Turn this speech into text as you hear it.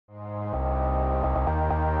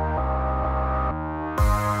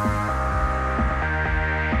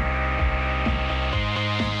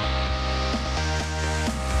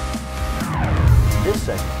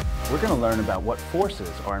We're going to learn about what forces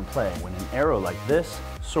are in play when an arrow like this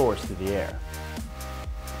soars through the air.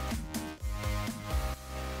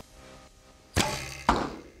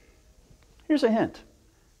 Here's a hint.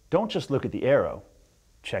 Don't just look at the arrow,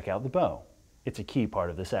 check out the bow. It's a key part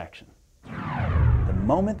of this action. The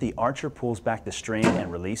moment the archer pulls back the string and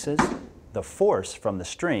releases, the force from the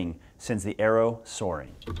string sends the arrow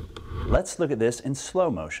soaring. Let's look at this in slow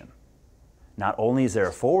motion. Not only is there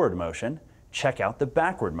a forward motion, check out the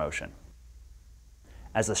backward motion.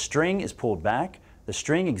 As the string is pulled back, the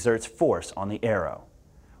string exerts force on the arrow.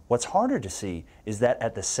 What's harder to see is that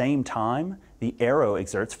at the same time, the arrow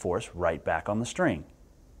exerts force right back on the string.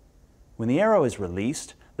 When the arrow is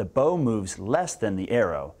released, the bow moves less than the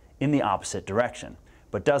arrow in the opposite direction,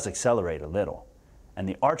 but does accelerate a little. And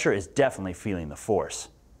the archer is definitely feeling the force.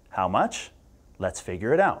 How much? Let's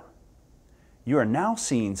figure it out. You are now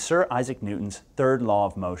seeing Sir Isaac Newton's third law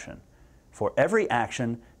of motion. For every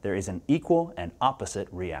action, there is an equal and opposite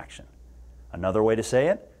reaction. Another way to say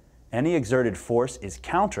it, any exerted force is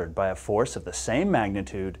countered by a force of the same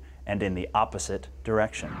magnitude and in the opposite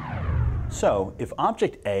direction. So, if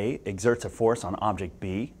object A exerts a force on object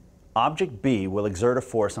B will exert a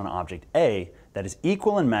force on object A that is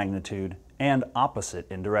equal in magnitude and opposite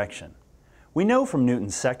in direction. We know from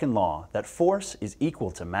Newton's second law that force is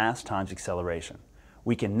equal to mass times acceleration.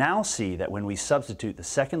 We can now see that when we substitute the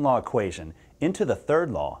second law equation into the third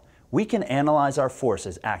law, we can analyze our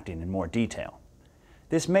forces acting in more detail.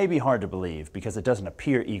 This may be hard to believe because it doesn't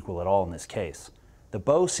appear equal at all in this case. The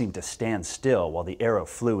bow seemed to stand still while the arrow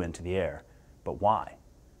flew into the air. But why?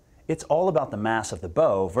 It's all about the mass of the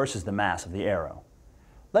bow versus the mass of the arrow.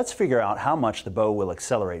 Let's figure out how much the bow will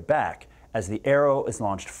accelerate back as the arrow is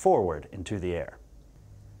launched forward into the air.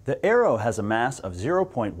 The arrow has a mass of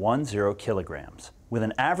 0.10 kilograms, with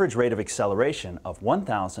an average rate of acceleration of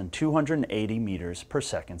 1,280 meters per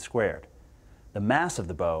second squared. The mass of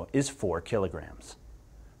the bow is 4 kilograms.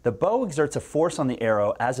 The bow exerts a force on the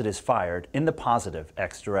arrow as it is fired in the positive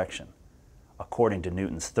x direction. According to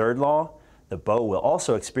Newton's third law, the bow will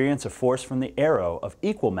also experience a force from the arrow of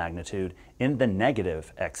equal magnitude in the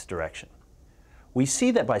negative x direction. We see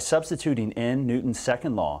that by substituting in Newton's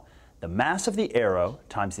second law, the mass of the arrow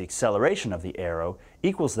times the acceleration of the arrow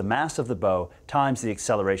equals the mass of the bow times the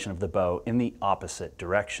acceleration of the bow in the opposite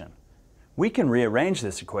direction. We can rearrange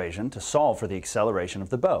this equation to solve for the acceleration of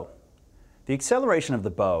the bow. The acceleration of the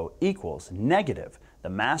bow equals negative the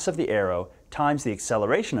mass of the arrow times the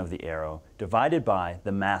acceleration of the arrow divided by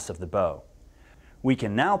the mass of the bow. We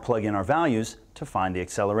can now plug in our values to find the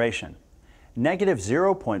acceleration. Negative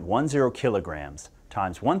 0.10 kilograms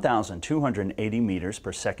times 1,280 meters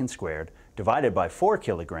per second squared divided by 4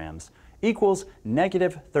 kilograms equals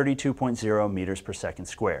negative 32.0 meters per second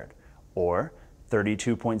squared, or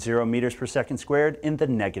 32.0 meters per second squared in the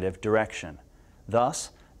negative direction.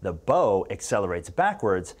 Thus, the bow accelerates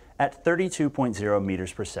backwards at 32.0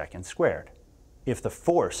 meters per second squared. If the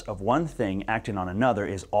force of one thing acting on another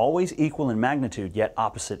is always equal in magnitude yet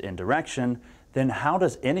opposite in direction, then how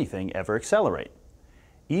does anything ever accelerate?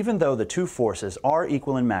 Even though the two forces are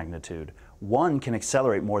equal in magnitude, one can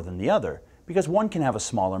accelerate more than the other because one can have a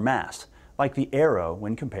smaller mass, like the arrow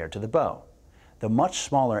when compared to the bow. The much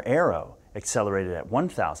smaller arrow accelerated at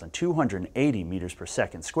 1,280 meters per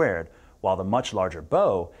second squared, while the much larger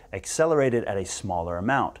bow accelerated at a smaller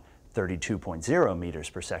amount, 32.0 meters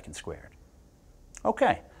per second squared.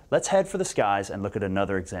 Okay, let's head for the skies and look at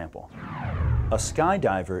another example. A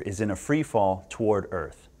skydiver is in a free fall toward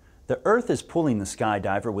Earth. The Earth is pulling the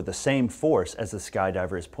skydiver with the same force as the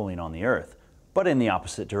skydiver is pulling on the Earth, but in the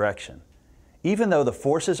opposite direction. Even though the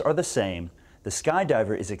forces are the same, the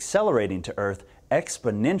skydiver is accelerating to Earth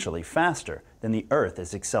exponentially faster than the Earth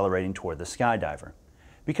is accelerating toward the skydiver.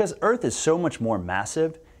 Because Earth is so much more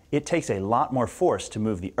massive, it takes a lot more force to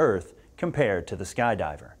move the Earth compared to the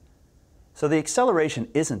skydiver. So the acceleration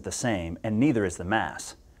isn't the same, and neither is the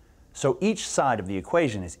mass. So each side of the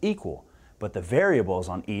equation is equal, but the variables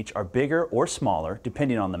on each are bigger or smaller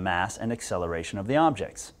depending on the mass and acceleration of the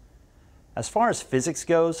objects. As far as physics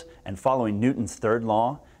goes, and following Newton's third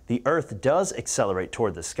law, the Earth does accelerate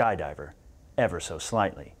toward the skydiver, ever so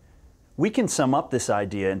slightly. We can sum up this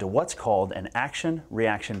idea into what's called an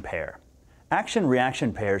action-reaction pair.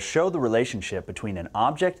 Action-reaction pairs show the relationship between an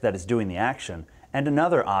object that is doing the action and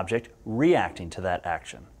another object reacting to that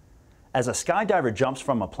action. As a skydiver jumps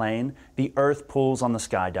from a plane, the Earth pulls on the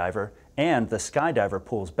skydiver, and the skydiver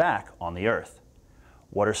pulls back on the Earth.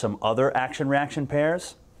 What are some other action-reaction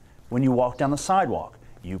pairs? When you walk down the sidewalk,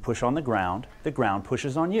 you push on the ground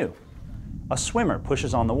pushes on you. A swimmer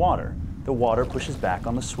pushes on the water pushes back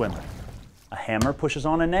on the swimmer. A hammer pushes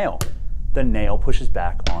on a nail, the nail pushes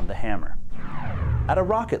back on the hammer. At a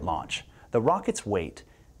rocket launch, the rocket's weight,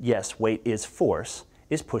 yes, weight is force,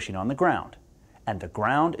 is pushing on the ground, and the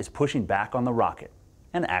ground is pushing back on the rocket,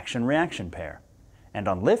 an action-reaction pair. And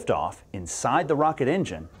on liftoff, inside the rocket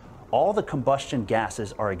engine, all the combustion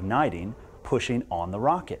gases are igniting, pushing on the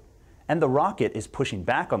rocket, and the rocket is pushing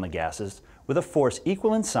back on the gases with a force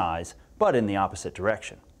equal in size but in the opposite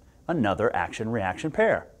direction, another action-reaction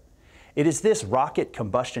pair. It is this rocket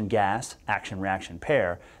combustion gas action-reaction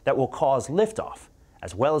pair that will cause liftoff,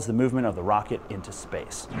 as well as the movement of the rocket into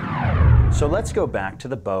space. So let's go back to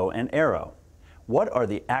the bow and arrow. What are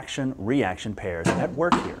the action-reaction pairs at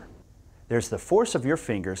work here? There's the force of your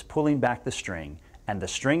fingers pulling back the string, and the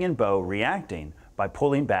string and bow reacting by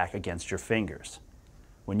pulling back against your fingers.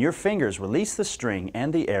 When your fingers release the string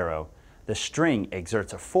and the arrow, the string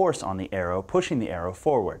exerts a force on the arrow, pushing the arrow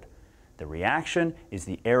forward. The reaction is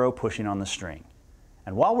the arrow pushing on the string.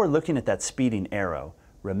 And while we're looking at that speeding arrow,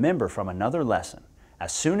 remember from another lesson,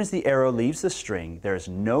 as soon as the arrow leaves the string, there is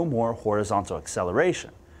no more horizontal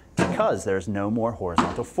acceleration because there is no more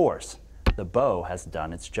horizontal force. The bow has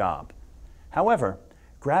done its job. However,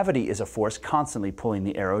 gravity is a force constantly pulling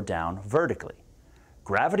the arrow down vertically.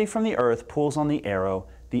 Gravity from the earth pulls on the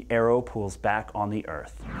arrow pulls back on the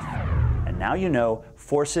earth. And now you know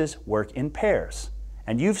forces work in pairs.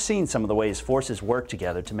 And you've seen some of the ways forces work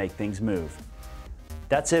together to make things move.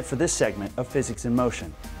 That's it for this segment of Physics in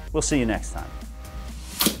Motion. We'll see you next time.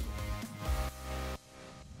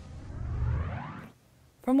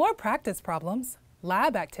 For more practice problems,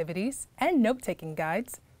 lab activities, and note-taking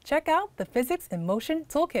guides, check out the Physics in Motion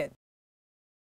Toolkit.